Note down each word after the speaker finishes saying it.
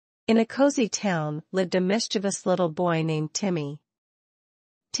In a cozy town lived a mischievous little boy named Timmy.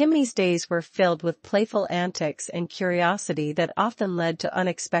 Timmy's days were filled with playful antics and curiosity that often led to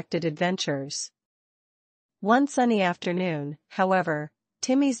unexpected adventures. One sunny afternoon, however,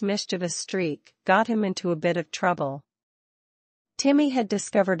 Timmy's mischievous streak got him into a bit of trouble. Timmy had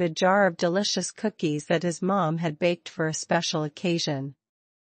discovered a jar of delicious cookies that his mom had baked for a special occasion.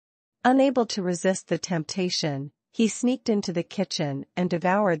 Unable to resist the temptation, he sneaked into the kitchen and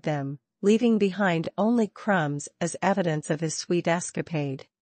devoured them, leaving behind only crumbs as evidence of his sweet escapade.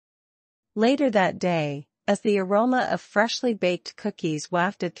 Later that day, as the aroma of freshly baked cookies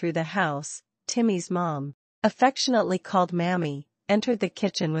wafted through the house, Timmy's mom, affectionately called Mammy, entered the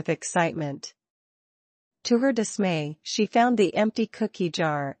kitchen with excitement. To her dismay, she found the empty cookie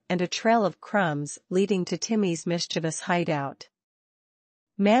jar and a trail of crumbs leading to Timmy's mischievous hideout.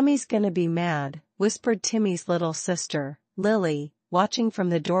 "Mammy's gonna be mad," whispered Timmy's little sister, Lily, watching from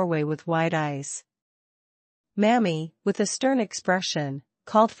the doorway with wide eyes. Mammy, with a stern expression,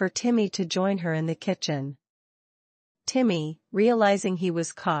 called for Timmy to join her in the kitchen. Timmy, realizing he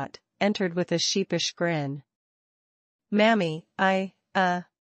was caught, entered with a sheepish grin. "Mammy, I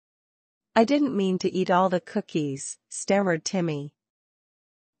didn't mean to eat all the cookies," stammered Timmy.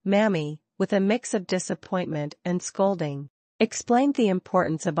 Mammy, with a mix of disappointment and scolding, explained the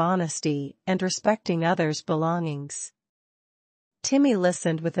importance of honesty and respecting others' belongings. Timmy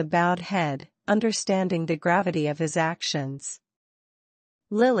listened with a bowed head, understanding the gravity of his actions.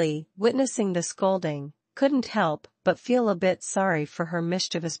 Lily, witnessing the scolding, couldn't help but feel a bit sorry for her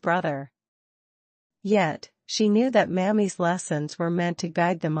mischievous brother. Yet, she knew that Mammy's lessons were meant to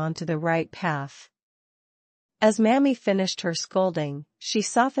guide them onto the right path. As Mammy finished her scolding, she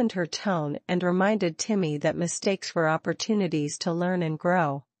softened her tone and reminded Timmy that mistakes were opportunities to learn and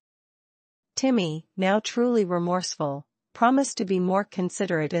grow. Timmy, now truly remorseful, promised to be more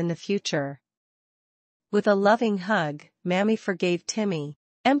considerate in the future. With a loving hug, Mammy forgave Timmy,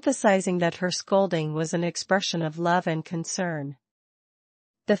 emphasizing that her scolding was an expression of love and concern.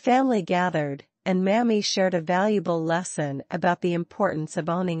 The family gathered, and Mammy shared a valuable lesson about the importance of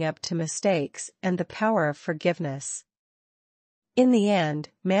owning up to mistakes and the power of forgiveness. In the end,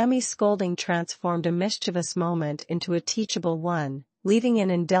 Mammy's scolding transformed a mischievous moment into a teachable one, leaving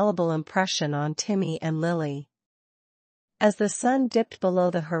an indelible impression on Timmy and Lily. As the sun dipped below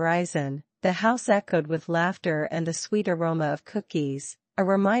the horizon, the house echoed with laughter and the sweet aroma of cookies, a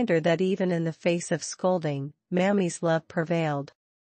reminder that even in the face of scolding, Mammy's love prevailed.